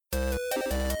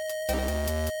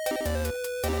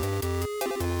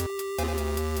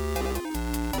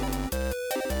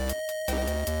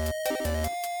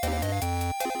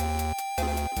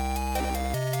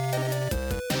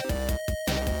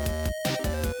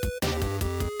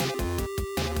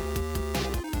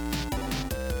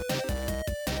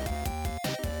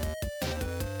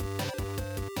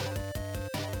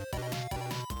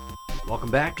Welcome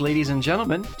back, ladies and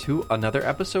gentlemen, to another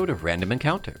episode of Random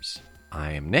Encounters.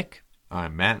 I am Nick,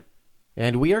 I'm Matt.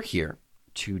 and we are here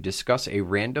to discuss a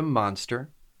random monster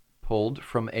pulled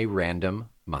from a random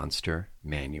monster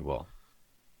manual.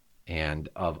 And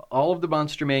of all of the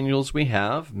monster manuals we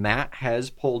have, Matt has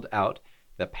pulled out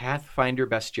the Pathfinder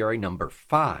Bestiary number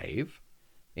 5.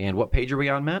 And what page are we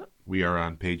on, Matt? We are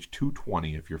on page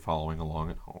 220 if you're following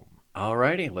along at home.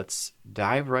 Alrighty, let's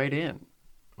dive right in.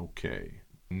 Okay.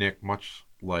 Nick, much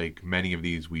like many of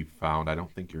these we've found, I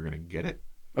don't think you're going to get it.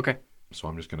 Okay. So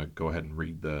I'm just going to go ahead and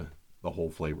read the whole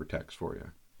flavor text for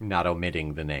you. Not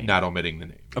omitting the name. Not omitting the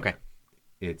name. Okay.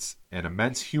 It's an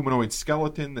immense humanoid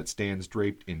skeleton that stands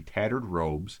draped in tattered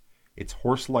robes, its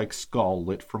horse-like skull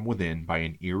lit from within by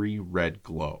an eerie red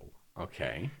glow.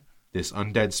 Okay. This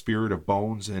undead spirit of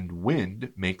bones and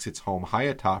wind makes its home high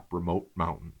atop remote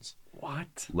mountains.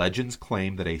 What? Legends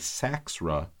claim that a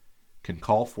Saxra can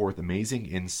call forth amazing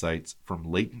insights from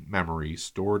latent memories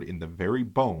stored in the very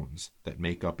bones that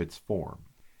make up its form.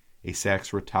 A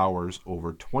Saxra towers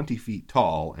over 20 feet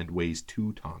tall and weighs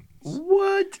 2 tons.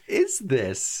 What is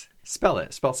this? Spell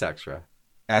it. Spell Saxra.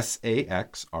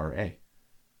 Saxra.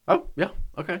 Oh, yeah.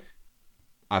 Okay.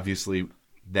 Obviously,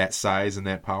 that size and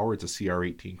that power, it's a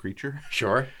CR-18 creature.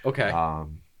 Sure. Okay.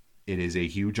 It is a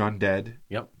huge undead.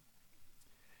 Yep.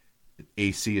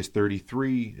 AC is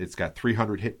 33. It's got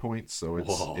 300 hit points, so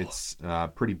it's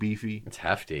pretty beefy. It's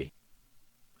hefty.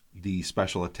 The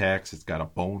special attacks, it's got a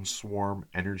bone swarm,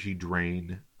 energy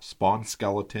drain, spawn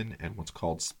skeleton, and what's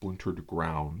called splintered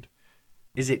ground.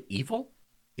 Is it evil?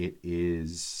 It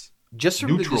is Just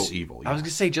from neutral evil. Yeah. I was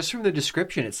going to say, just from the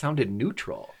description, it sounded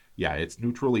neutral. Yeah, it's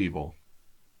neutral evil.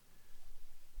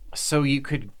 So you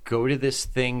could go to this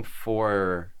thing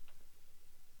for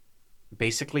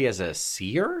basically as a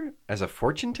seer, as a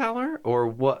fortune teller, or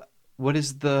what? What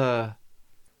is the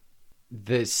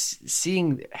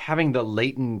having the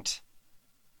latent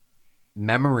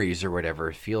memories or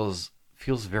whatever feels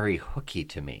very hooky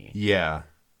to me. Yeah.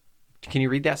 Can you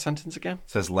read that sentence again? It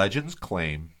says, legends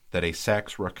claim that a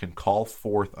Saxra can call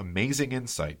forth amazing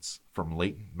insights from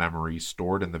latent memories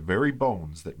stored in the very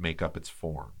bones that make up its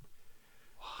form.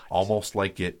 What? Almost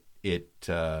like it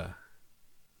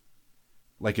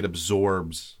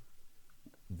absorbs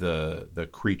the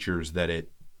creatures that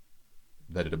it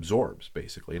absorbs.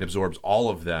 Basically, it absorbs all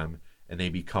of them, and they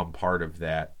become part of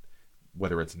that.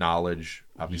 Whether it's knowledge,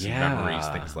 obviously memories,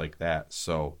 things like that.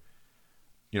 So,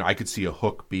 I could see a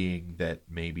hook being that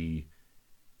maybe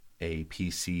a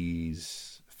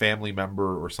PC's family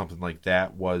member or something like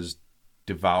that was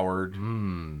devoured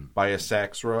by a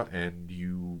Saxra, and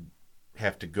you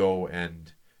have to go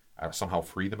and somehow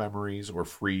free the memories or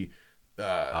free. If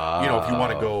you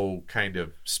want to go kind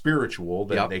of spiritual,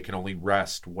 then they can only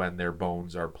rest when their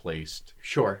bones are placed.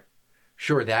 Sure,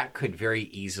 that could very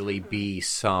easily be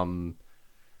some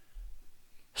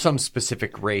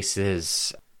specific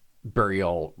race's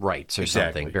burial rites or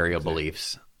something, burial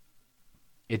beliefs.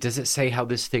 Does it say how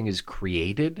this thing is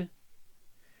created?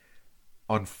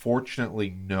 Unfortunately,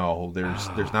 no.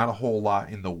 There's not a whole lot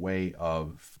in the way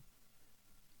of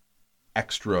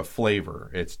extra flavor.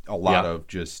 It's a lot of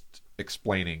just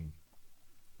explaining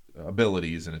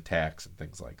abilities and attacks and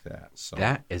things like that. So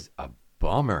that is a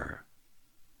bummer.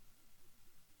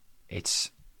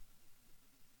 It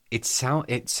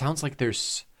sounds like there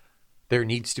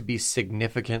needs to be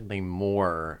significantly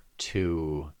more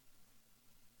to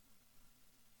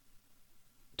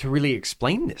really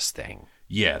explain this thing.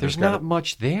 Yeah, there's not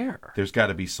much there. There's got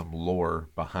to be some lore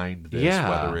behind this,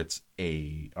 whether it's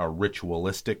a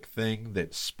ritualistic thing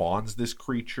that spawns this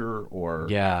creature, or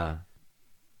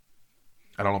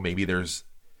I don't know, maybe there's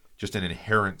just an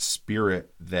inherent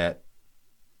spirit that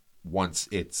once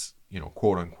it's,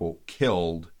 quote unquote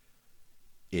killed,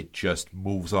 it just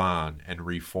moves on and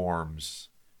reforms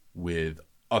with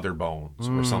other bones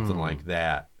or something like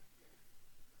that.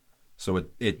 So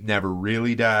it never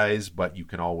really dies, but you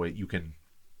can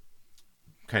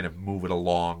kind of move it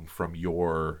along from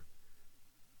your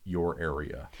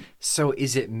area. So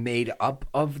is it made up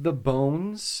of the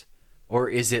bones, or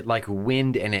is it like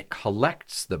wind and it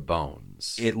collects the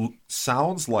bones? It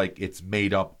sounds like it's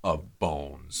made up of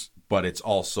bones, but it's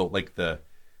also like the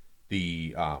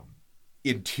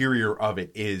interior of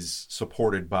it is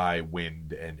supported by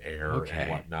wind and air and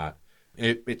whatnot.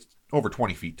 It's over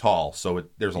 20 feet tall, so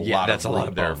there's a lot of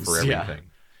room there for everything.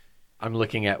 I'm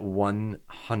looking at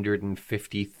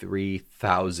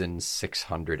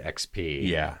 153,600 XP.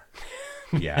 Yeah.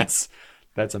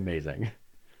 That's amazing.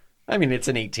 I mean, it's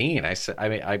an 18. That's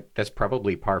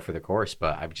probably par for the course,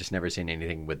 but I've just never seen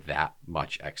anything with that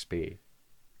much XP.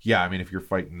 Yeah, I mean, if you're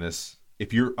fighting this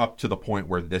if you're up to the point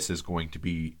where this is going to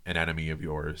be an enemy of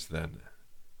yours, then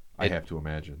I have to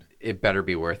imagine it better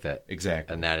be worth it.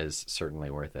 Exactly. And that is certainly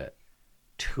worth it.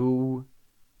 Would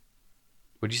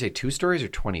you say 2 stories or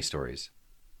 20 stories?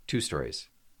 2 stories.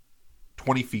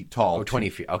 20 feet tall. Oh, 20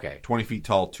 feet. Okay. 20 feet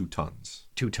tall, 2 tons.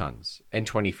 2 tons. And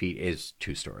 20 feet is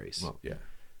 2 stories. Well, yeah.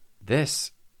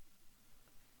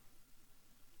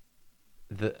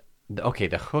 The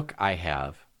hook I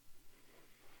have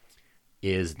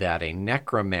is that a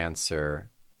necromancer,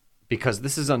 because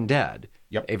this is undead,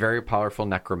 Yep. a very powerful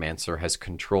necromancer has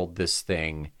controlled this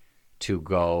thing to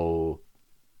go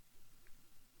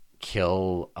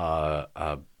kill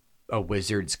a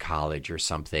wizard's college or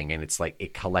something, and it's like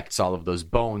it collects all of those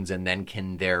bones and then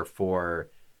can therefore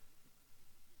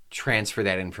transfer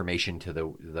that information to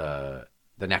the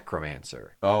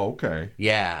necromancer. Oh, okay.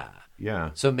 Yeah.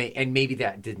 Yeah. So maybe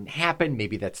that didn't happen.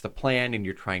 Maybe that's the plan, and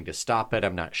you're trying to stop it.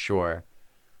 I'm not sure.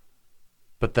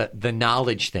 But the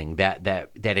knowledge thing, that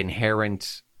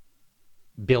inherent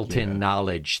built-in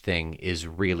knowledge thing, is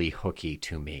really hooky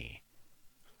to me.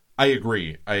 I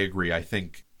agree. I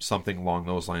think something along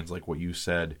those lines, like what you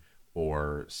said,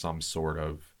 or some sort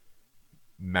of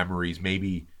memories.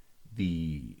 Maybe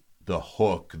the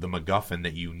hook, the MacGuffin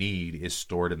that you need, is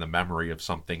stored in the memory of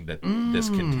something that this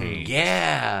contains.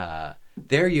 Yeah.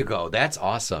 There you go. That's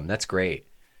awesome. That's great.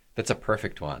 That's a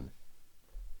perfect one.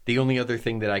 The only other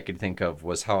thing that I could think of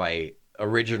was how I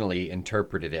originally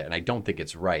interpreted it, and I don't think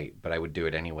it's right, but I would do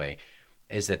it anyway,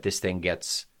 is that this thing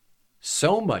gets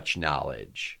so much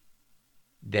knowledge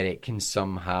that it can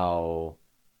somehow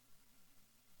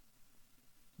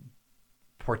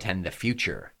portend the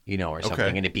future, or something,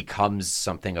 Okay. and it becomes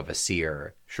something of a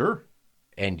seer, Sure.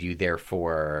 and you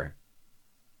therefore,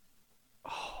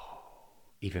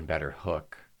 even better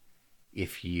hook,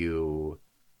 if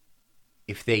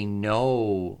they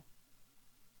know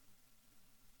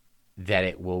that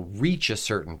it will reach a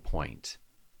certain point,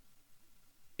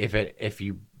 if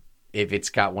it's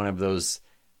got one of those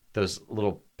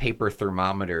little paper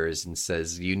thermometers and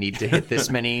says you need to hit this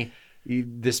many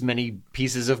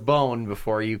pieces of bone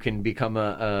before you can become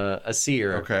a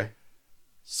seer. Okay.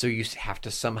 So you have to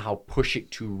somehow push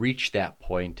it to reach that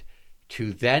point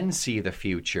to then see the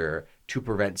future to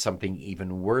prevent something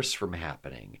even worse from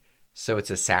happening. So it's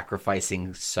a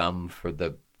sacrificing some for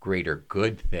the greater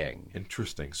good thing.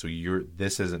 Interesting. So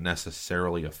this isn't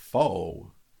necessarily a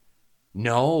foe.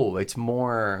 No, it's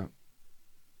more,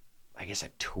 I guess, a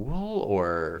tool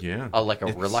or like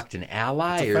a reluctant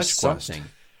ally or something.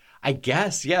 I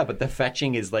guess, yeah, but the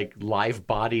fetching is like live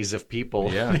bodies of people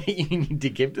that you need to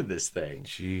give to this thing.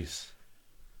 Jeez.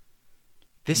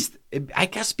 I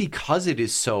guess because it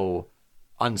is so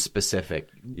unspecific,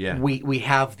 we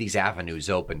have these avenues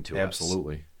open to us.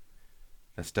 Absolutely.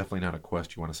 That's definitely not a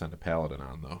quest you want to send a paladin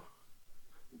on, though.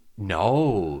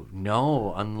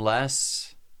 No,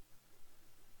 unless...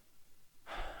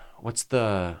 What's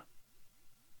the...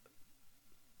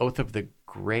 Oath of the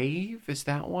Grave? Is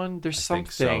that one? There's something. I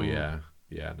think so, yeah.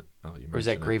 Yeah. Or is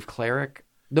that Grave Cleric?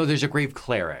 No, there's a Grave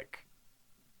Cleric.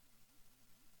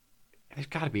 There's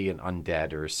got to be an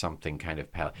undead or something kind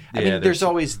of paladin. I mean, there's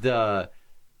always the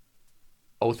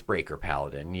Oathbreaker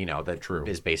paladin, that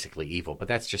is basically evil, but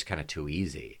that's just kind of too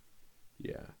easy.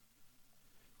 Yeah.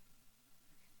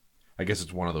 I guess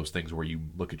it's one of those things where you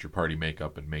look at your party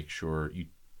makeup and make sure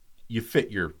you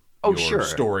fit your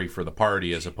story for the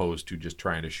party as opposed to just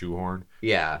trying to shoehorn.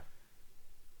 Yeah.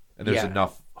 And there's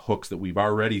enough hooks that we've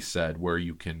already said where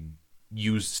you can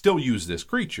still use this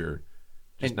creature,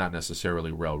 just not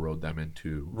necessarily railroad them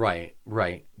into right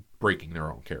breaking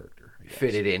their own character.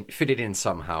 Fit it in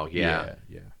somehow. Yeah.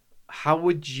 How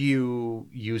would you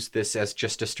use this as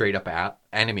just a straight up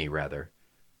enemy rather?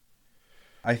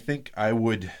 I think I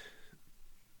would.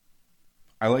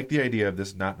 I like the idea of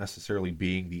this not necessarily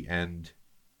being the end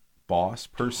boss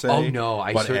per se. Oh no,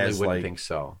 I certainly wouldn't think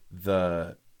so.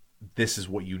 This is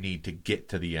what you need to get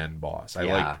to the end boss. I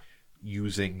like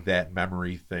using that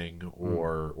memory thing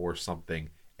or something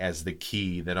as the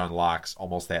key that unlocks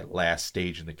almost that last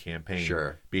stage in the campaign.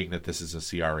 Sure. Being that this is a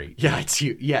CR8. Yeah, it's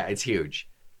huge. Yeah, it's huge.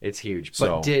 It's huge.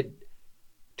 But did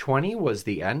 20 was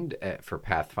the end for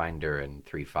Pathfinder and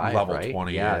 3.5, level right?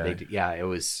 20, yeah. It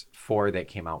was 4 that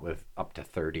came out with up to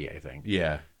 30, I think.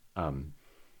 Yeah.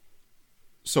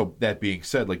 So that being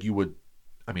said, like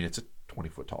it's a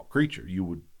 20-foot tall creature. You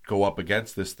would go up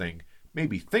against this thing,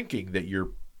 maybe thinking that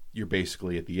you're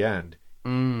basically at the end.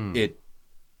 It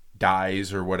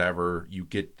dies or whatever. You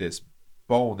get this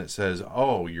bone that says,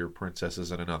 "Oh, your princess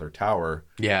is in another tower."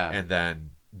 Yeah, and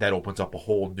then that opens up a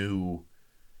whole new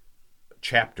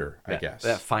chapter. I guess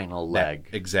that final leg.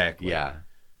 Exactly. Yeah.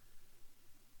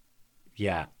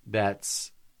 Yeah,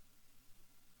 that's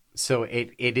so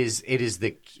it is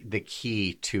the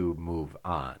key to move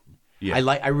on. Yeah.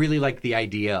 I really like the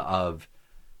idea of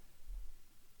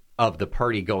the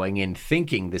party going in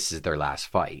thinking this is their last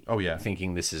fight. Oh, yeah.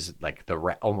 Thinking this is like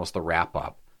almost the wrap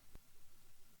up.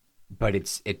 But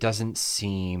it doesn't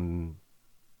seem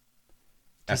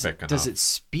epic enough. Does it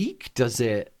speak? Does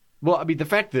it? Well, I mean, the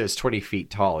fact that it's 20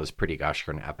 feet tall is pretty gosh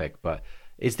darn epic, but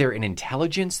is there an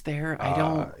intelligence there? I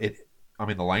don't. I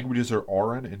mean, the languages are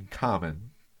Auran and Common.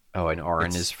 Oh, and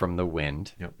Auran is from the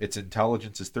wind. You know, its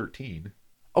intelligence is 13.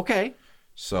 Okay.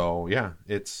 So yeah,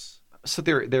 it's so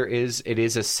it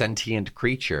is a sentient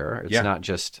creature. It's not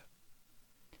just.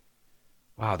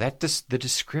 Wow, the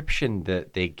description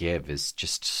that they give is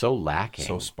just so lacking.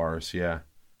 So sparse, yeah.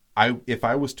 If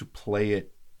I was to play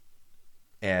it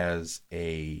as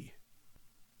an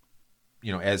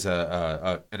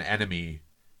enemy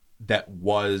that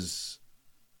was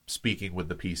speaking with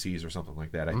the PCs or something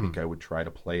like that, I think I would try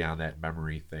to play on that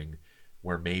memory thing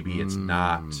where maybe it's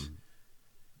not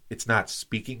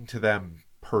speaking to them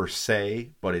per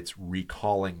se, but it's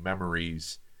recalling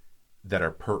memories that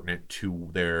are pertinent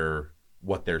to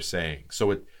what they're saying.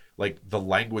 So it, like, the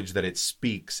language that it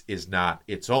speaks is not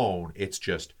its own, it's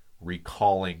just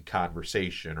recalling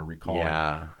conversation or recalling.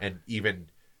 Yeah. And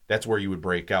even that's where you would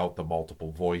break out the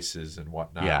multiple voices and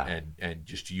whatnot, and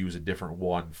just use a different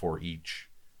one for each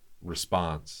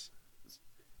response.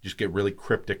 Just get really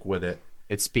cryptic with it.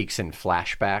 It speaks in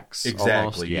flashbacks.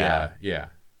 Exactly. Almost. Yeah.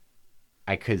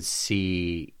 I could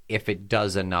see if it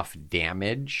does enough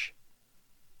damage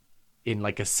in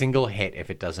like a single hit, if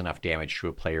it does enough damage to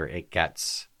a player, it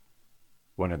gets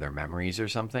one of their memories or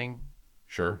something.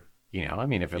 Sure. You know, I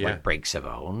mean, if it like breaks a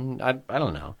bone, I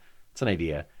don't know. It's an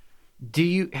idea.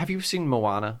 Have you seen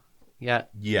Moana yet?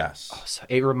 Yes. Oh, so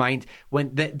it reminds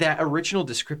when that original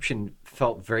description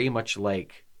felt very much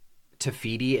like Te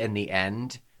Fiti in the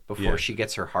end before she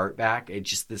gets her heart back. It's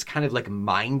just this kind of like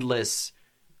mindless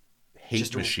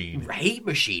hate machine. Hate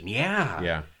machine, yeah.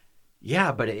 Yeah.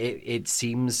 Yeah, but it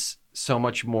seems so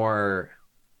much more.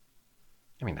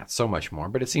 I mean, not so much more,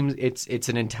 but it seems it's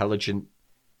an intelligent,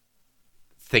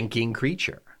 thinking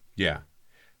creature. Yeah.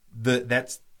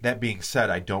 That being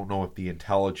said, I don't know if the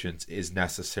intelligence is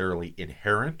necessarily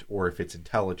inherent or if it's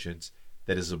intelligence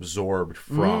that is absorbed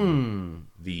from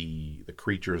the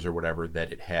creatures or whatever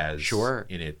that it has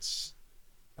in its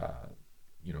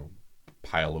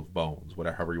pile of bones,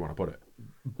 however you want to put it.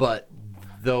 But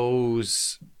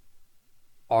those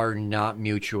are not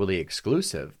mutually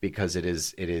exclusive because it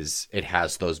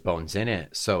has those bones in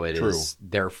it. So it is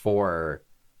therefore,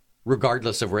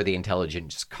 regardless of where the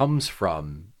intelligence comes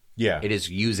from, it is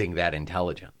using that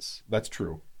intelligence. That's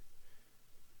true.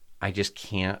 I just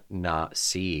can't not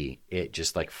see it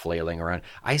just like flailing around.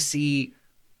 I see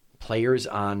players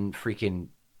on freaking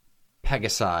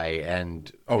Pegasi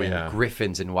and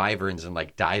griffins and wyverns and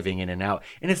like diving in and out.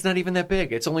 And it's not even that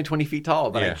big. It's only 20 feet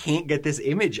tall, but I can't get this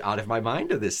image out of my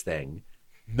mind of this thing.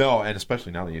 No, and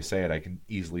especially now that you say it, I can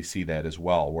easily see that as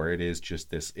well, where it is just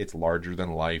this, it's larger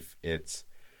than life. It's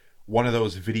one of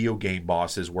those video game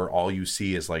bosses where all you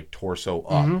see is like torso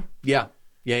up. Mm-hmm.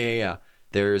 Yeah.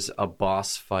 There's a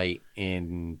boss fight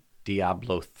in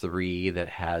Diablo 3 that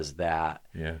has that.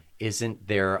 Yeah. Isn't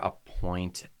there a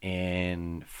point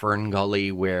in Fern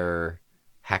Gully where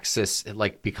Hexus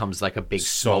like becomes like a big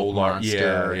smoke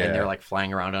monster and they're like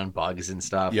flying around on bugs and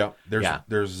stuff? Yeah.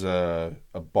 There's a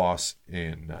boss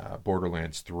in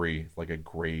Borderlands 3, like a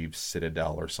grave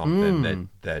citadel or something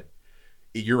that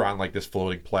you're on like this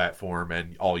floating platform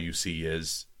and all you see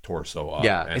is torso up.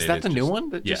 Yeah. Is that the new one?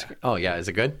 Oh, yeah. Is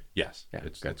it good? Yes. Yeah,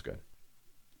 it's good.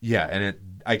 Yeah,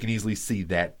 and I can easily see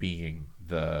that being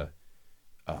the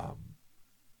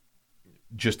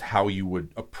just how you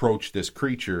would approach this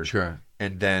creature. Sure.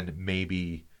 And then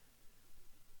maybe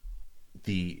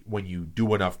when you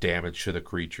do enough damage to the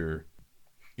creature,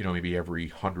 maybe every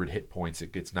 100 hit points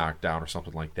it gets knocked down or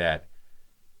something like that,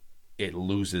 it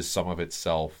loses some of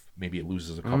itself. Maybe it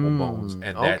loses a couple bones.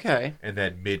 And and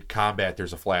then mid-combat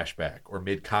there's a flashback, or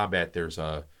mid-combat there's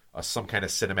a some kind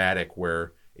of cinematic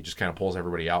where it just kind of pulls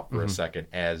everybody out for a second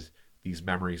as these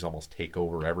memories almost take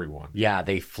over everyone. Yeah,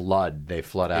 they flood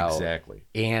out. Exactly.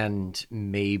 And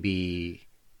maybe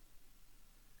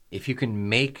if you can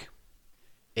make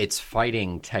its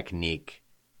fighting technique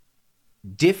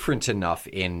different enough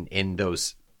in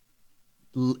those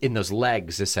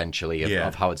legs, essentially,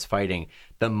 of how it's fighting,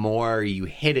 the more you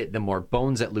hit it, the more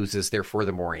bones it loses, therefore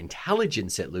the more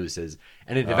intelligence it loses.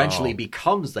 And it eventually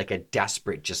becomes like a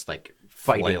desperate, just like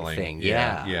fighting thing.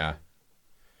 Yeah.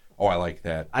 Oh, I like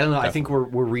that. I don't know. Definitely. I think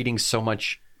we're reading so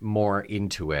much more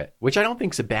into it, which I don't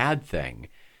think is a bad thing,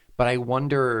 but I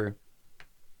wonder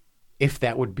if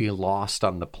that would be lost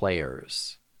on the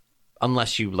players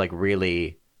unless you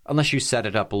unless you set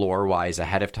it up lore wise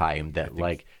ahead of time that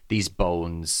like these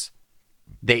bones,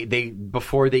 they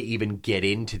before they even get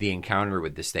into the encounter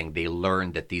with this thing, they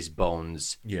learn that these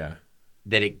bones,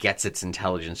 that it gets its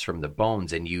intelligence from the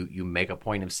bones, and you make a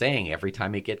point of saying every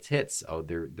time it gets hits,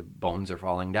 the bones are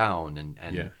falling down,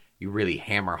 and you really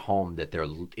hammer home that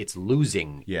it's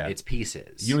losing its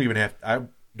pieces. You don't even have. I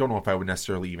don't know if I would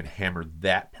necessarily even hammer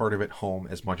that part of it home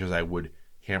as much as I would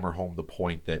hammer home the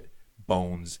point that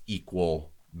bones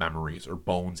equal memories or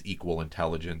bones equal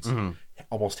intelligence.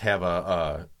 Almost have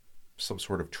a some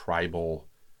sort of tribal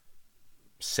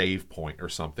save point or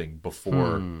something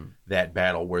before that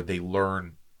battle where they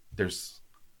learn there's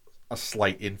a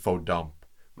slight info dump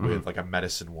with like a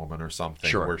medicine woman or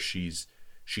something where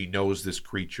she knows this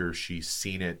creature, she's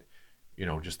seen it,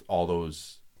 just all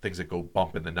those things that go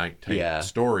bump in the night type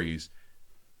stories,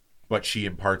 but she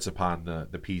imparts upon the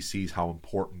PCs how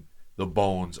important the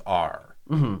bones are.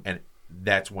 And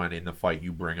that's when in the fight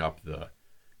you bring up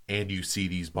and you see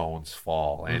these bones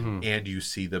fall, and you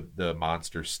see the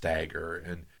monster stagger,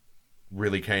 and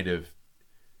really kind of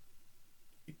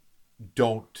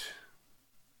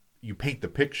you paint the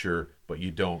picture, but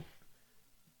you don't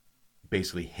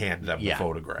basically hand them the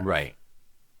photograph. Right.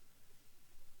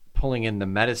 Pulling in the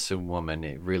medicine woman,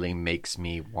 it really makes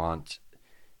me want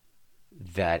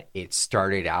that it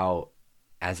started out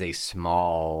as a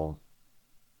small,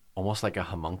 almost like a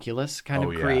homunculus kind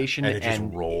of creation, and it just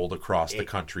rolled across the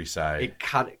countryside. It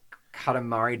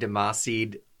Katamari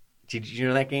Damacy. Did you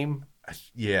know that game?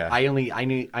 Yeah, I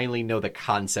only know the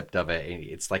concept of it.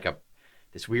 It's like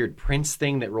this weird Prince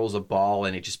thing that rolls a ball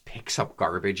and it just picks up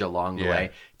garbage along the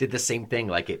way. Did the same thing.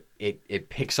 Like it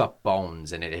picks up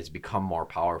bones, and it has become more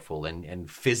powerful and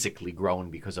physically grown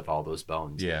because of all those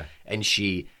bones. Yeah,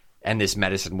 and this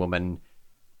medicine woman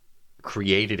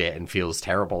created it and feels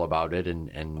terrible about it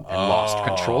and lost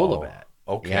control of it.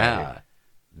 Okay. Yeah.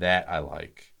 That I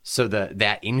like. So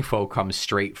that info comes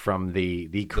straight from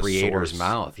the creator's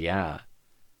mouth. Yeah.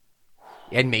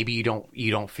 And maybe you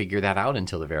don't figure that out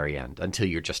until the very end, until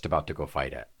you're just about to go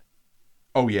fight it.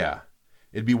 Oh yeah.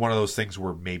 It'd be one of those things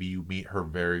where maybe you meet her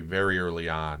very, very early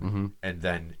on, and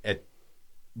then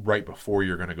right before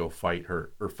you're going to go fight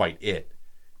her or fight it,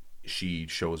 she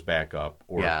shows back up,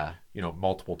 or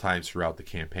multiple times throughout the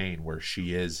campaign where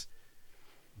she is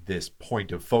this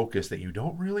point of focus that you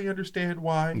don't really understand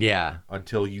why. Yeah.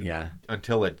 Until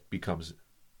it becomes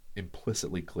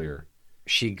implicitly clear.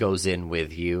 She goes in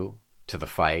with you to the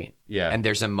fight. Yeah. And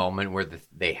there's a moment where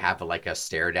they have like a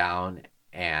stare down,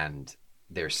 and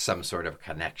there's some sort of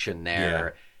connection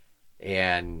there. Yeah.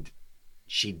 And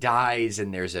she dies,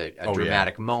 and there's a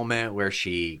dramatic moment where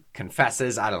she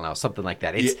confesses. I don't know, something like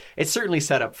that. It's certainly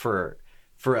set up for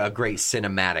a great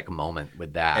cinematic moment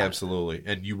with that. Absolutely.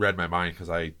 And you read my mind, because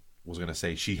I was going to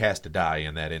say she has to die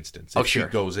in that instance. If she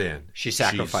goes in. She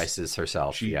sacrifices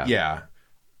herself. Yeah.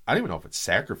 I don't even know if it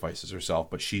sacrifices herself,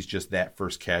 but she's just that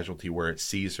first casualty where it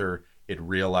sees her, it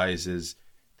realizes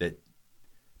that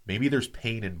maybe there's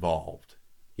pain involved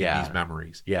in these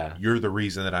memories. Yeah. You're the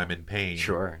reason that I'm in pain.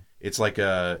 Sure. It's like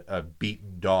a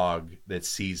beaten dog that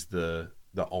sees the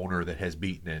owner that has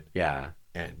beaten it. Yeah.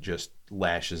 And just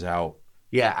lashes out.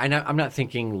 Yeah, I'm not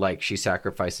thinking like she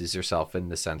sacrifices herself in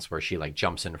the sense where she like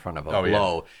jumps in front of a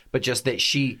blow, but just that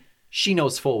she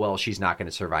knows full well she's not going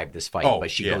to survive this fight, but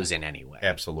she goes in anyway.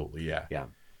 Absolutely, yeah. Yeah.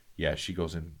 Yeah, she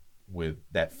goes in with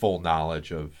that full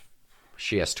knowledge of...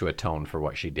 She has to atone for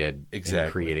what she did in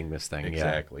creating this thing.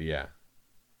 Exactly, yeah.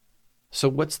 So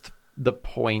what's the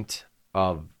point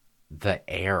of the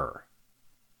air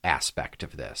aspect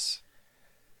of this?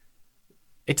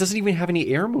 It doesn't even have any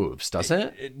air moves, does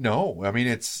it? No. I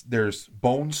mean, there's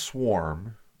Bone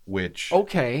Swarm, which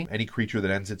any creature that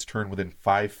ends its turn within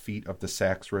 5 feet of the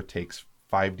Saxra takes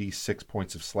 5d6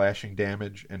 points of slashing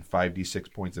damage and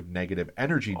 5d6 points of negative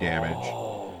energy damage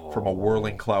from a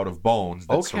whirling cloud of bones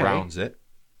that surrounds it.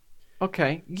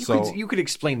 Okay. You could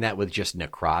explain that with just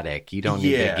necrotic. You don't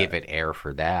need to give it air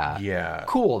for that. Yeah.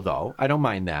 Cool, though. I don't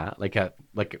mind that. Like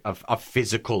a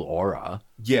physical aura.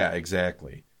 Yeah,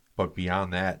 exactly. But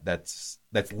beyond that, that's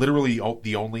literally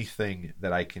the only thing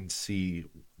that I can see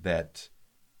that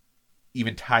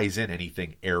even ties in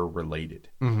anything air related.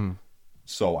 Mm-hmm.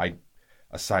 So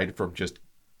aside from just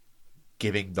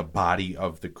giving the body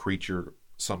of the creature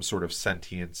some sort of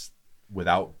sentience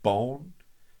without bone,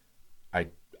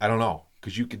 I don't know,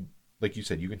 because you can, like you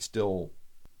said, you can still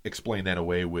explain that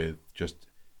away with just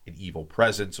an evil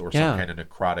presence or some kind of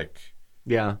necrotic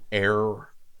air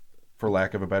for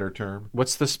lack of a better term.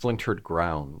 What's the splintered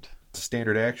ground?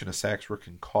 Standard action, a Saxra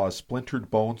can cause splintered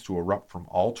bones to erupt from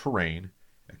all terrain,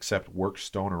 except work,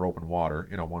 stone, or open water,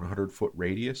 in a 100-foot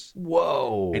radius.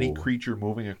 Whoa. Any creature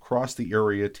moving across the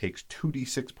area takes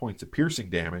 2d6 points of piercing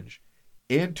damage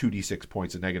and 2d6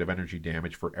 points of negative energy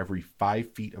damage for every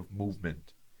 5 feet of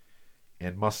movement,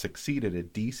 and must succeed at a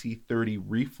DC 30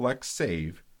 reflex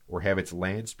save or have its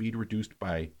land speed reduced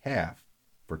by half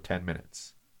for 10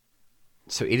 minutes.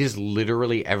 So it is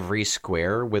literally every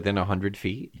square within 100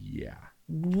 feet? Yeah.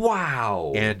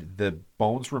 Wow. And the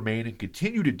bones remain and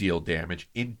continue to deal damage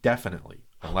indefinitely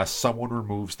unless someone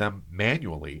removes them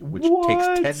manually, which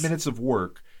takes 10 minutes of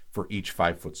work for each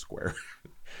 5-foot square.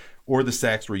 Or the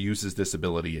Saxra uses this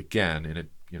ability again in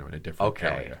a different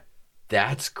area.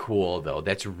 That's cool, though.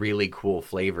 That's really cool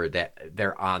flavor that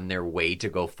they're on their way to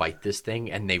go fight this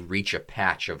thing, and they reach a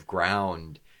patch of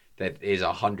ground that is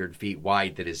 100 feet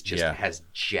wide that is just has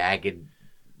jagged,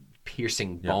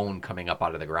 piercing bone coming up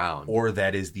out of the ground. Or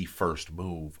that is the first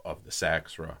move of the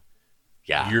Saxra.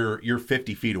 Yeah. You're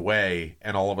 50 feet away,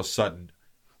 and all of a sudden,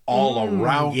 all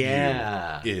around you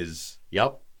is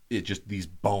it just these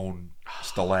bone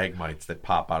stalagmites that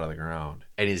pop out of the ground.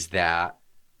 And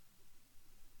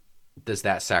does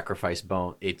that sacrifice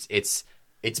bone? It's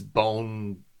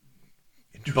bone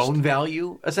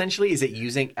value, essentially? Is it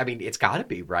using... I mean, it's got to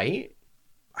be, right?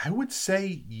 I would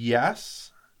say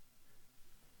yes.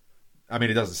 I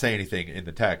mean, it doesn't say anything in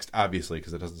the text, obviously,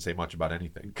 because it doesn't say much about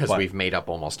anything. Because we've made up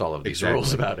almost all of these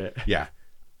rules about it. Yeah.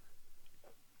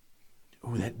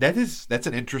 Ooh, that's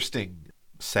an interesting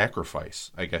sacrifice,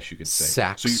 I guess you could say.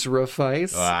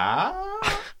 Sacrifice?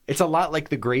 It's a lot like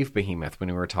the Grave Behemoth when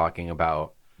we were talking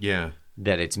about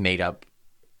that it's made up...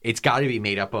 It's got to be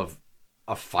made up of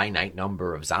a finite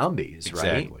number of zombies,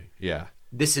 right? Exactly, yeah.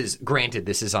 This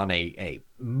is on a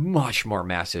much more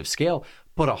massive scale,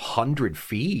 but 100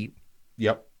 feet.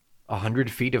 Yep.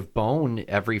 100 feet of bone,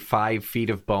 every 5 feet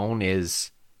of bone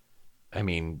is, I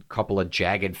mean, a couple of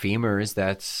jagged femurs.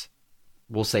 That's,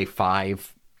 we'll say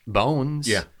 5 bones.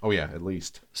 Yeah. Oh, yeah, at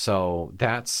least. So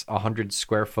that's 100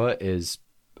 square foot is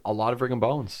a lot of friggin'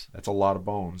 bones. That's a lot of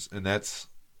bones. And that's,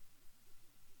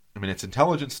 I mean, its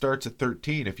intelligence starts at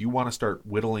 13. If you want to start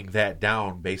whittling that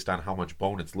down based on how much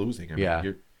bone it's losing, I mean,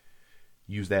 you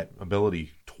use that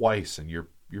ability twice and you're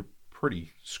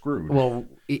pretty screwed. Well,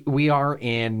 we are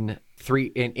in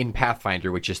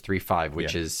Pathfinder, which is 3.5,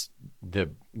 which is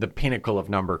the pinnacle of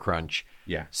number crunch.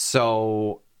 Yeah.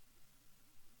 So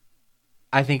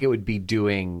I think it would be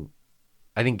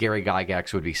I think Gary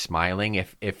Gygax would be smiling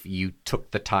if you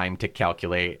took the time to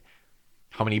calculate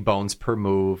how many bones per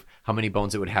move, how many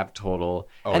bones it would have total,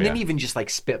 then even just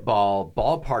like spitball,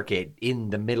 ballpark it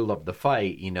in the middle of the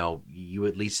fight, you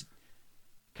at least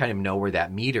kind of know where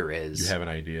that meter is. You have an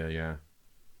idea, yeah.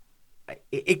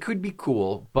 It could be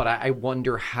cool, but I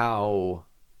wonder how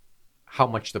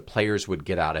much the players would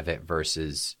get out of it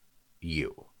versus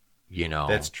you know.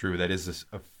 That's true. That is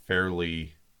a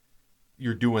fairly...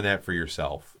 You're doing that for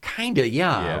yourself. Kind of,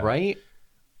 yeah, right?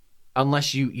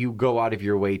 Unless you go out of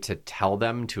your way to tell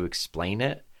them, to explain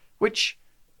it, which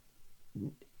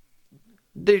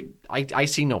I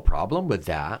see no problem with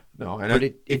that. No,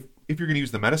 and if you're going to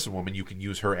use the medicine woman, you can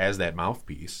use her as that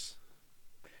mouthpiece.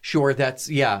 Sure, that's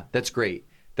great.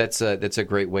 That's a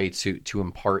great way to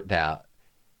impart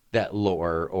that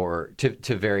lore, or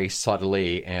to very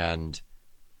subtly and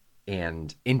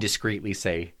indiscreetly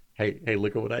say, hey,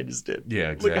 look at what I just did. Yeah,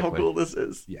 exactly. Look at how cool this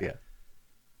is. Yeah.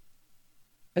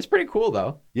 It's pretty cool,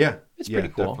 though. Yeah. It's pretty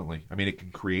cool. Definitely. I mean, it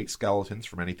can create skeletons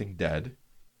from anything dead.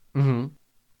 Mm-hmm.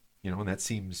 And that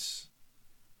seems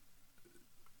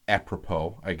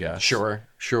apropos, I guess. Sure.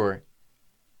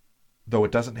 Though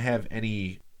it doesn't have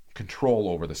any control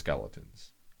over the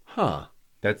skeletons. Huh.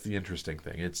 That's the interesting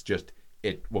thing. It's just,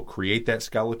 it will create that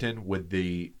skeleton with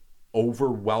the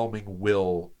overwhelming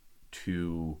will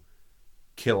to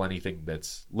kill anything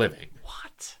that's living.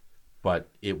 What? But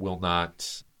it will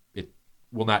not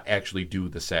actually do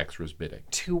the Saxra's bidding.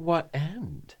 To what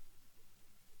end?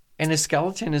 And a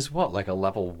skeleton is what, like a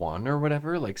level 1 or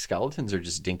whatever? Like skeletons are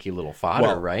just dinky little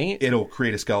fodder, right? It'll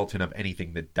create a skeleton of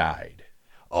anything that died.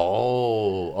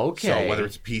 Oh, okay. So whether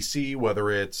it's a PC, whether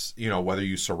it's, whether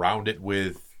you surround it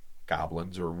with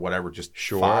goblins or whatever, just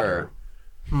fodder.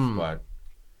 But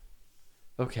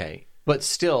okay. But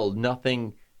still,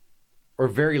 nothing or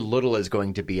very little is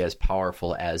going to be as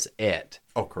powerful as it.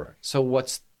 Oh, correct. So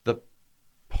what's the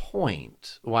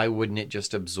point? Why wouldn't it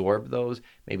just absorb those?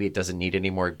 Maybe it doesn't need any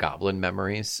more goblin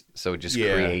memories, so it just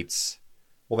creates...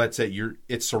 Well, that's it.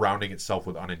 It's surrounding itself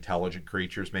with unintelligent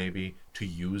creatures, maybe, to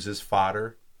use as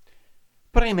fodder.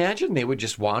 But I imagine they would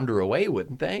just wander away,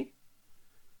 wouldn't they?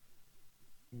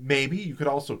 maybe you could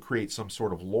also create some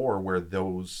sort of lore where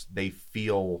they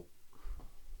feel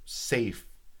safe,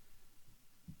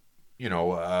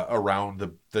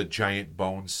 around the giant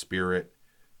bone spirit.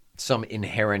 Some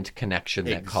inherent connection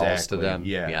that calls to them.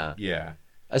 Yeah.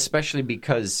 Especially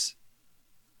because,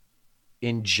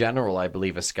 in general, I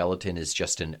believe a skeleton is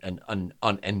just an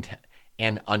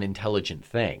unintelligent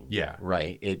thing. Yeah.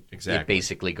 Right? It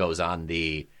basically goes on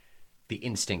the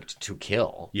instinct to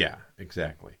kill. Yeah,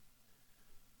 exactly.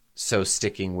 So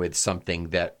sticking with something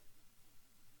that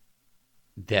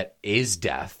is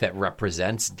death, that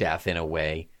represents death in a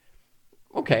way,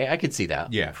 okay, I could see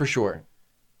that. Yeah. For sure.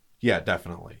 Yeah,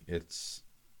 definitely.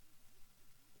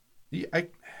 You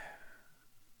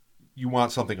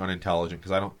want something unintelligent,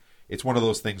 because it's one of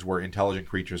those things where intelligent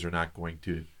creatures are not going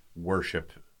to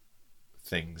worship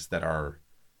things that are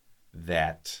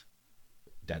that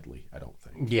deadly, I don't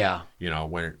think. Yeah.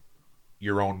 When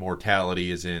your own mortality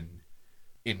is in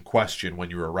question when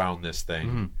you're around this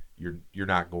thing, you're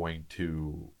not going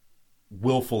to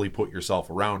willfully put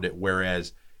yourself around it,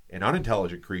 whereas an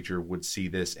unintelligent creature would see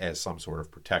this as some sort of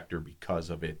protector because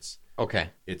of its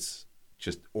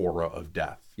just aura of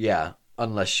death. Yeah,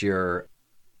 unless you're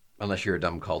a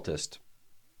dumb cultist.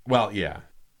 Well, yeah.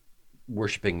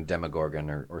 Worshipping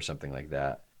Demogorgon or something like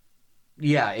that.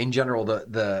 Yeah, in general,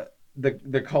 the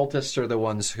cultists are the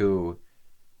ones who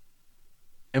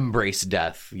embrace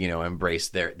death, embrace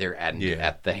their end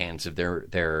at the hands of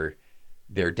their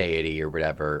deity or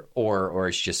whatever, or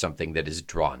it's just something that is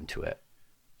drawn to it.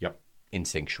 Yep.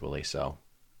 Instinctually, so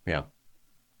yeah.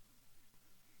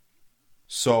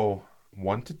 So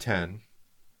 1 to 10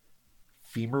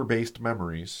 femur-based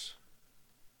memories.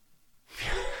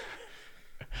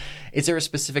 Is there a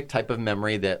specific type of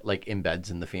memory that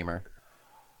embeds in the femur?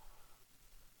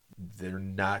 They're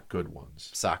not good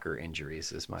ones. Soccer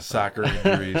injuries is my Soccer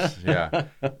injuries, yeah.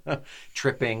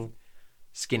 Tripping,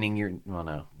 skinning your... Well,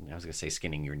 no. I was going to say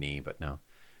skinning your knee, but no.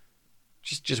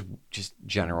 Just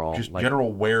general... Just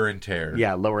general wear and tear.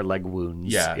 Yeah, lower leg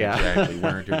wounds. Yeah, exactly.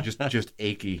 Wear and tear. Just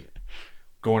achy.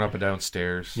 Going up and down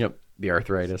stairs. Yep, the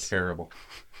arthritis. It's terrible.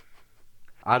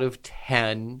 Out of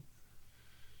 10,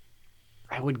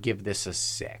 I would give this a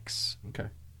 6. Okay.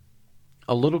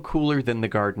 A little cooler than the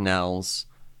Gardenelles,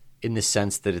 in the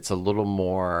sense that it's a little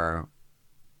more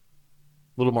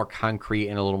concrete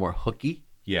and a little more hooky.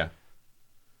 Yeah.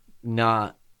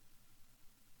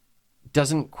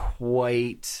 Doesn't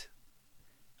quite,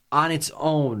 on its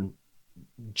own,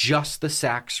 just the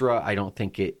Saxra, I don't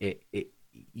think it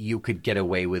you could get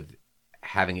away with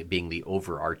having it being the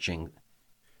overarching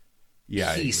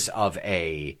piece of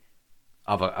a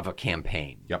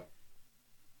campaign. Yep.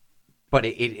 But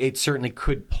it certainly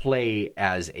could play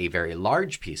as a very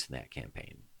large piece in that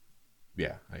campaign.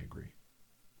 Yeah, I agree.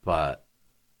 But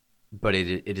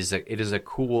it is a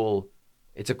cool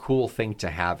thing to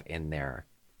have in there.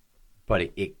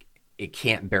 But it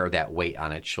can't bear that weight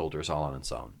on its shoulders all on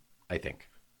its own, I think.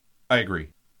 I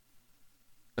agree.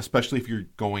 Especially if you're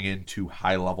going into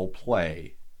high level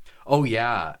play. Oh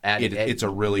yeah, it's a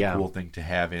really cool thing to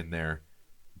have in there.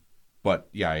 But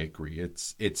yeah, I agree.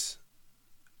 It's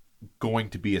going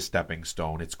to be a stepping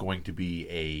stone. It's going to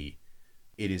be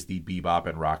it is the Bebop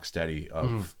and Rocksteady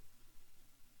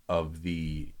of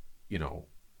the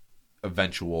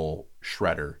eventual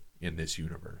Shredder in this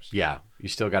universe. Yeah, you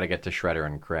still got to get to Shredder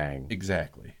and Krang.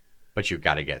 Exactly. But you've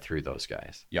got to get through those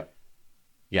guys. Yep.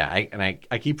 Yeah,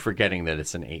 I keep forgetting that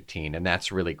it's an 18, and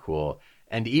that's really cool.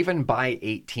 And even by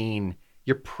 18,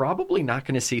 you're probably not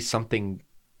going to see something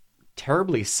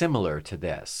terribly similar to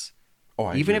this.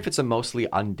 Oh, even if it's a mostly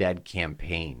undead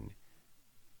campaign.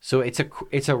 So it's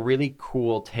a really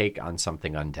cool take on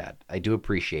something undead. I do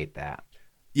appreciate that.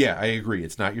 Yeah, I agree.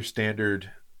 It's not your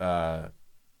standard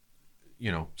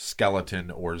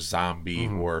skeleton or zombie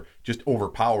or just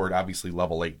overpowered, obviously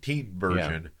level 18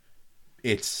 version.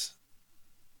 Yeah.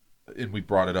 And we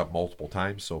brought it up multiple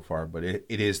times so far, but it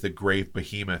is the Grave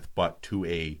Behemoth, but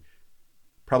to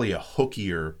probably a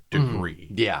hookier degree.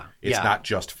 Yeah. It's not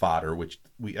just fodder, which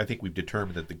I think we've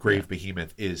determined that the Grave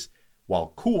Behemoth is,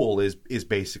 while cool, is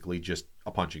basically just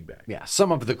a punching bag. Yeah, some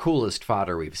of the coolest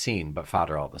fodder we've seen, but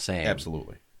fodder all the same.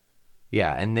 Absolutely.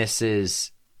 Yeah, and this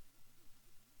is,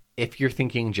 if you're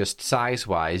thinking just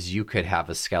size-wise, you could have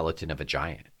a skeleton of a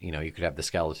giant. You could have the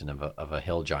skeleton of a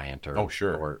hill giant,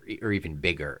 or even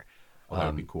bigger. Well, that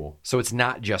would be cool. So it's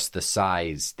not just the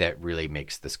size that really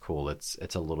makes this cool. It's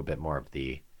a little bit more of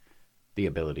the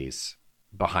abilities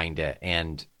behind it,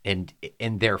 and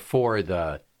therefore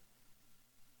the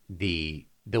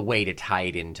way to tie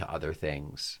it into other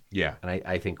things. Yeah. And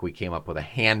I think we came up with a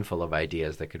handful of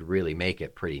ideas that could really make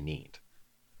it pretty neat.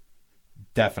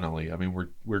 Definitely. I mean,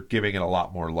 we're giving it a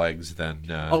lot more legs than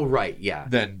Oh, right, yeah.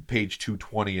 than page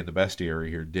 220 in the bestiary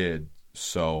here did.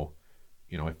 So,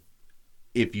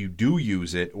 if you do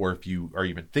use it, or if you are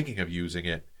even thinking of using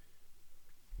it,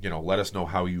 let us know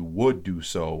how you would do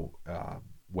so.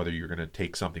 Whether you're going to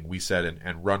take something we said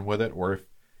and run with it, or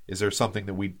is there something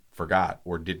that we forgot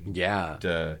or didn't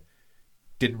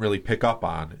really pick up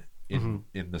on in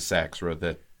the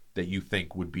Saxra that you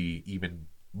think would be even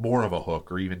more of a hook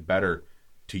or even better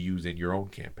to use in your own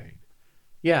campaign.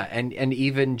 Yeah, and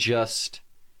even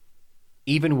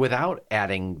without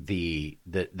adding the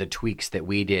tweaks that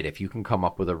we did, if you can come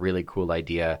up with a really cool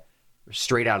idea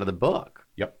straight out of the book,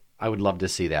 yep, I would love to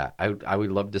see that. I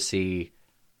would love to see,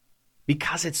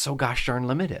 because it's so gosh darn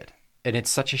limited, and it's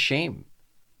such a shame.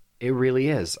 It really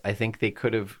is. I think they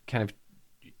could have kind of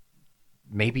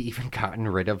maybe even gotten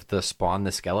rid of the spawn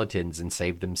the skeletons and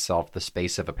saved themselves the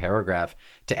space of a paragraph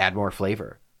to add more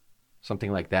flavor.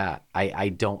 Something like that. I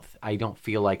don't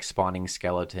feel like spawning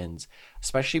skeletons,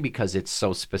 especially because it's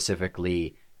so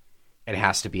specifically, it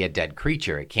has to be a dead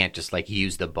creature. It can't just like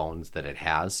use the bones that it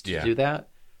has to do that.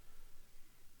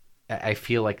 I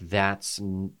feel like that's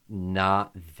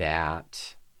not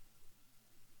that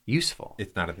useful.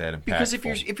 It's not that impactful. Because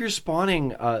if you're spawning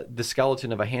the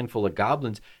skeleton of a handful of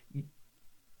goblins,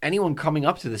 anyone coming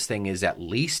up to this thing is at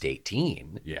least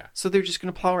 18. Yeah. So they're just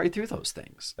going to plow right through those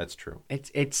things. That's true.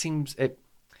 It seems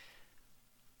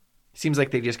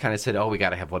like they just kind of said, "Oh, we got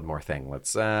to have one more thing.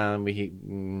 Let's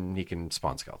he can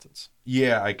spawn skeletons."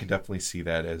 Yeah, I can definitely see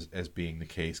that as being the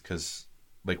case, because,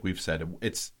 like we've said,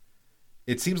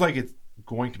 it seems like it's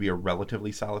going to be a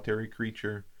relatively solitary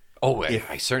creature. Oh,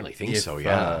 I certainly think so.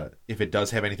 Yeah. If it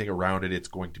does have anything around it, it's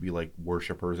going to be like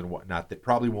worshippers and whatnot that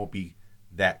probably won't be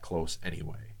that close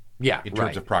anyway. Yeah, in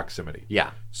terms of proximity.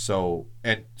 Yeah. So,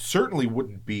 and certainly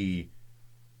wouldn't be,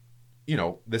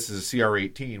 this is a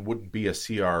CR18, wouldn't be a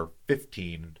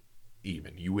CR15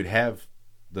 even. You would have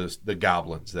the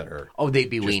goblins that are they'd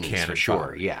be just weenies for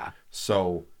sure. Yeah.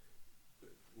 So,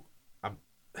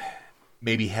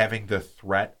 maybe having the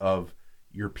threat of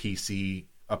a PC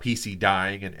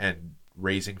dying and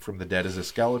raising from the dead as a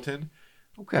skeleton.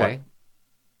 Okay.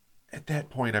 But at that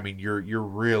point, I mean, you're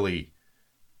really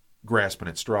grasping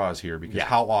at straws here, because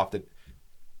how often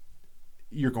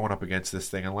you're going up against this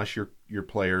thing, unless your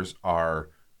players are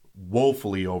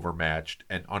woefully overmatched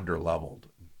and underleveled.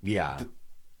 Yeah.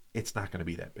 It's not going to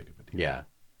be that big of a deal. Yeah.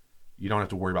 You don't have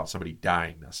to worry about somebody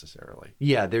dying necessarily.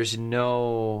 Yeah, there's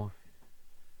no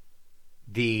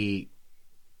the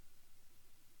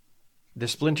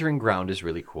splintering ground is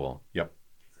really cool. Yep.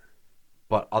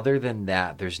 But other than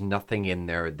that, there's nothing in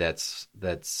there that's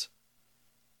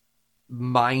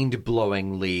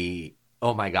mind-blowingly,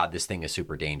 oh my god, this thing is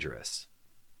super dangerous.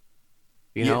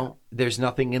 You know, there's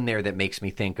nothing in there that makes me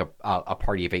think a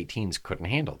party of 18s couldn't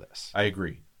handle this. I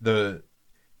agree.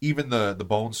 Even the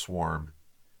bone swarm,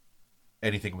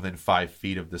 anything within 5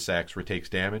 feet of the Saxra takes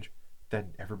damage,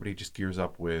 then everybody just gears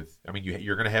up with. I mean,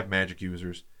 you're going to have magic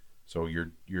users, so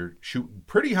you're shooting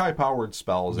pretty high-powered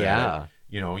spells. At it.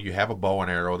 You have a bow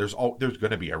and arrow. There's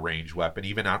going to be a ranged weapon,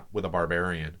 even out with a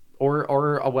barbarian.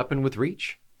 Or a weapon with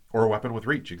reach. Or a weapon with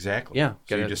reach, exactly. Yeah,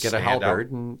 so get a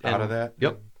halberd and out of that.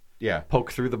 Yep. Yeah.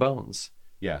 Poke through the bones.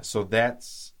 Yeah, so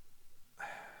that's...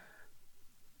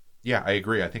 Yeah, I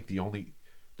agree. I think the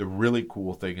really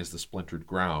cool thing is the splintered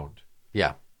ground.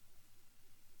 Yeah.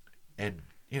 And,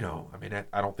 I mean,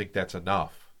 I don't think that's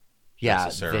enough. Yeah,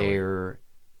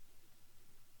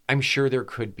 I'm sure there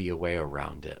could be a way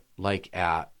around it. Like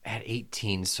at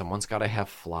 18, someone's got to have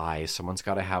fly. Someone's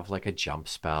got to have like a jump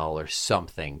spell or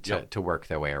something to work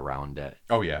their way around it.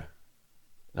 Oh, yeah.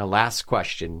 Now, last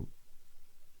question.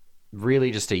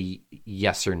 Really just a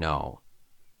yes or no.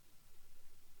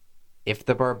 If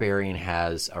the barbarian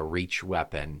has a reach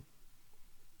weapon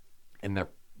and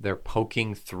they're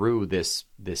poking through this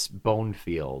bone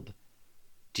field,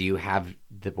 do you have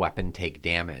the weapon take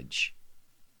damage?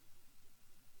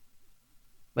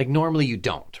 Like, normally you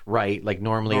don't, right? Like,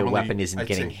 normally a weapon isn't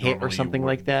getting hit or something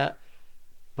like that.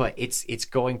 But it's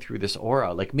going through this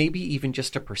aura. Like, maybe even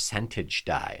just a percentage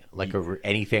die. Like,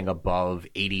 anything above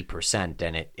 80%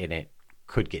 and it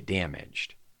could get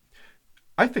damaged.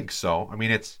 I think so. I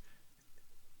mean, it's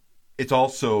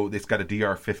also... It's got a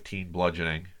DR-15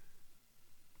 bludgeoning.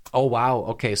 Oh, wow.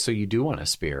 Okay, so you do want a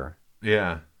spear.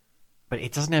 Yeah. But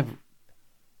it doesn't have...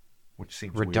 Which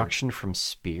seems reduction weird. From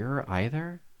spear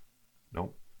either?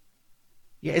 Nope.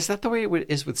 Yeah, is that the way it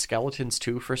is with skeletons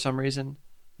too for some reason?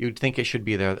 You'd think it should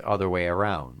be the other way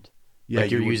around. Yeah,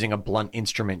 like you're using a blunt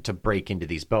instrument to break into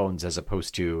these bones as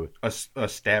opposed to... A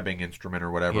stabbing instrument or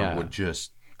whatever would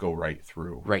just go right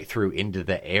through. Right through into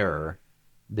the air.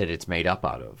 that it's made up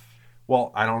out of.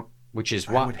 Well, I don't. Which is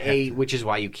I would have to- which is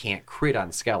why you can't crit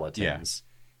on skeletons.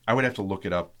 I would have to look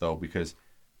it up though, because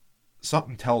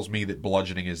something tells me that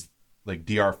bludgeoning is like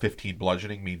DR 15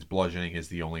 bludgeoning means bludgeoning is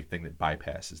the only thing that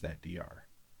bypasses that DR.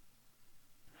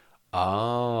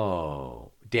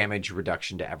 Oh, damage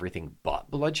reduction to everything but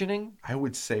bludgeoning? I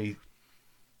would say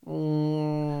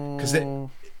Because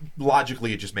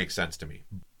logically it just makes sense to me.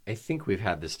 I think we've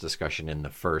had this discussion in the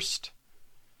first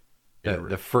Yeah.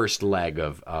 the first leg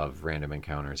of random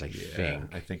encounters, I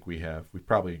think. I think we have. We're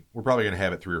probably going to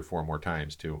have it 3 or 4 more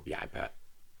times too. Yeah, I bet.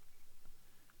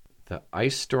 The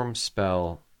Ice Storm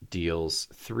spell deals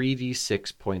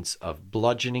 3d6 points of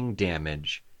bludgeoning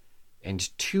damage and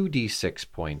 2d6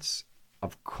 points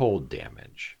of cold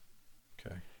damage.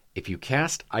 Okay. If you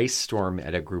cast Ice Storm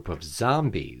at a group of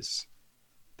zombies,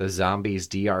 the zombies'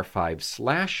 DR5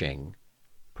 slashing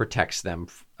protects them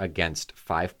against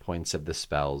 5 points of the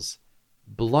spell's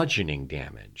bludgeoning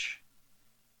damage.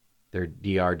 Their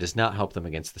DR does not help them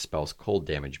against the spell's cold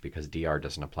damage because DR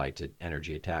doesn't apply to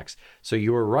energy attacks. So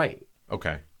you were right.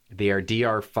 Okay. They are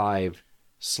DR5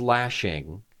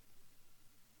 slashing,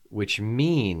 which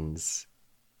means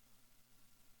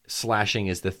slashing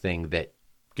is the thing that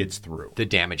Gets through. the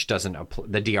damage doesn't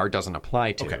the DR doesn't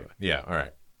apply to. Okay. Yeah. All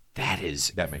right. That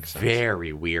makes sense.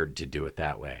 very weird to do it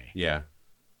that way. Yeah.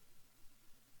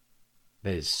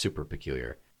 That is super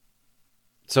peculiar.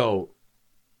 So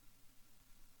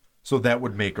that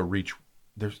would make a reach.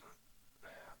 There's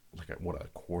like a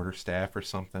quarterstaff or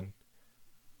something.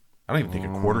 I don't even think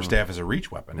a quarterstaff is a reach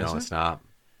weapon. no, is it's it? not.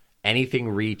 Anything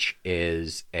reach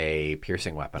is a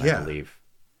piercing weapon, Yeah. I believe.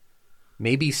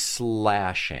 Maybe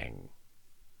slashing.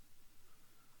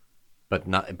 But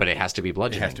it has to be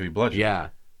bludgeoning. It has to be bludgeoning. Yeah.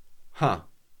 Huh.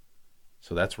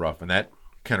 So that's rough, and that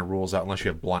kind of rules out unless you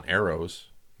have blunt arrows.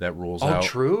 That rules out. Oh,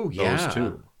 true. Those Yeah.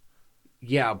 two.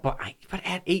 Yeah, but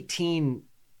at 18,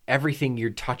 everything you're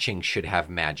touching should have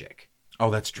magic. Oh,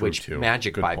 that's true Which too.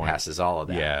 magic Good point. bypasses all of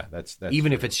that. Yeah, that's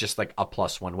even true. if it's just like a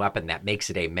 +1 weapon, that makes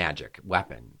it a magic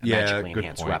weapon, a Yeah, magically good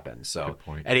enhanced point. weapon. So Good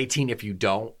point. at 18, if you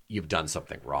don't, you've done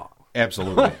something wrong.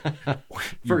 Absolutely.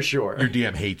 For sure. Your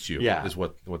DM hates you. Yeah. Is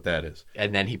what that is.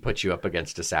 And then he puts you up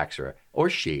against a Saxora, or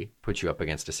she puts you up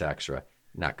against a Saxora.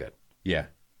 Not good. Yeah.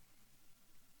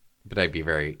 But I'd be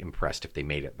very impressed if they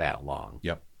made it that long.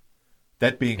 Yep.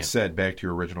 That being said, back to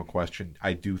your original question,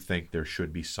 I do think there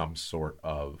should be some sort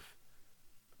of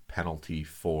penalty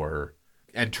for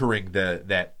entering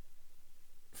that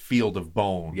field of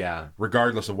bone. Yeah.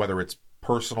 Regardless of whether it's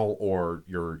personal or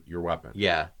your weapon.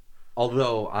 Yeah.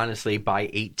 Although, honestly, by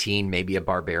 18, maybe a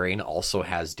barbarian also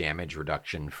has damage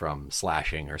reduction from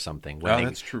slashing or something.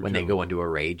 That's true, When they too. go into a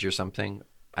rage or something.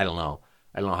 I don't know.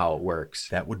 I don't know how it works.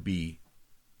 That would be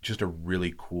just a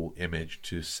really cool image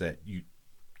to set.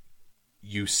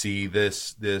 You see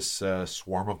this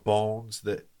swarm of bones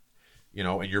that,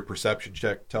 and your perception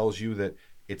check tells you that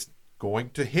it's going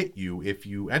to hit you if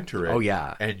you enter it. Oh,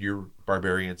 yeah. And your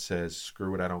barbarian says,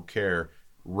 "Screw it, I don't care."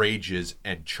 Rages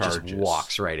and charges. Just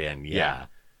walks right in. Yeah.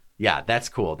 Yeah, that's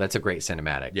cool. That's a great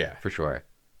cinematic. Yeah. For sure.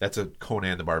 That's a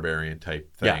Conan the Barbarian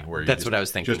type thing. Yeah, where you that's just- what I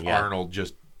was thinking, Just yeah. Arnold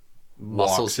just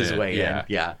Muscles walks his in. way Yeah. in.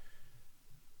 Yeah.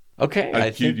 Okay.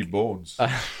 I killed think your bones.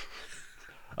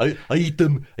 I eat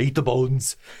them. I eat the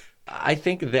bones. I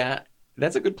think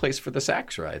that's a good place for the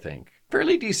Saxora, I think.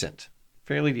 Fairly decent.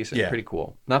 Yeah. Pretty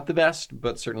cool. Not the best,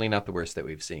 but certainly not the worst that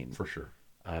we've seen. For sure.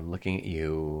 I'm looking at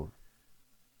you.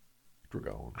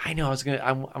 Dragon. I know.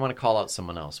 I want to call out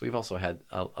someone else. We've also had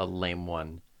a lame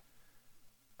one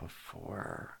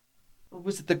before.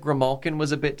 Was it the Grimalkin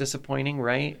was a bit disappointing,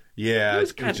 right? Yeah, it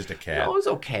was kind just a of- cat. No, it was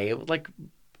okay. It was like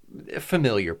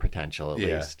familiar potential at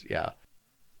Yeah. least. Yeah.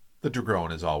 The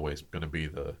Dragon is always going to be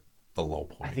the low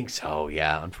I point. think so.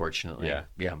 Yeah. Unfortunately. Yeah.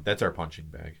 Yeah. That's our punching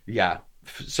bag. Yeah.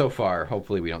 So far,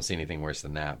 hopefully we don't see anything worse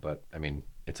than that. But I mean,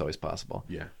 it's always possible.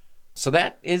 Yeah. So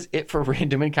that is it for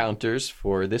Random Encounters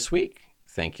for this week.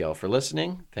 Thank you all for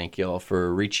listening. Thank you all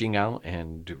for reaching out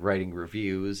and writing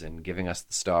reviews and giving us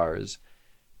the stars,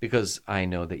 because I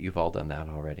know that you've all done that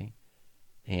already.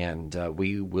 And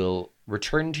we will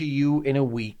return to you in a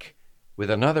week with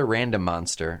another random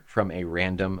monster from a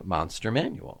Random Monster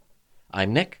Manual.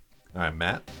 I'm Nick, I'm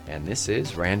Matt. and this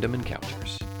is Random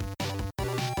Encounters.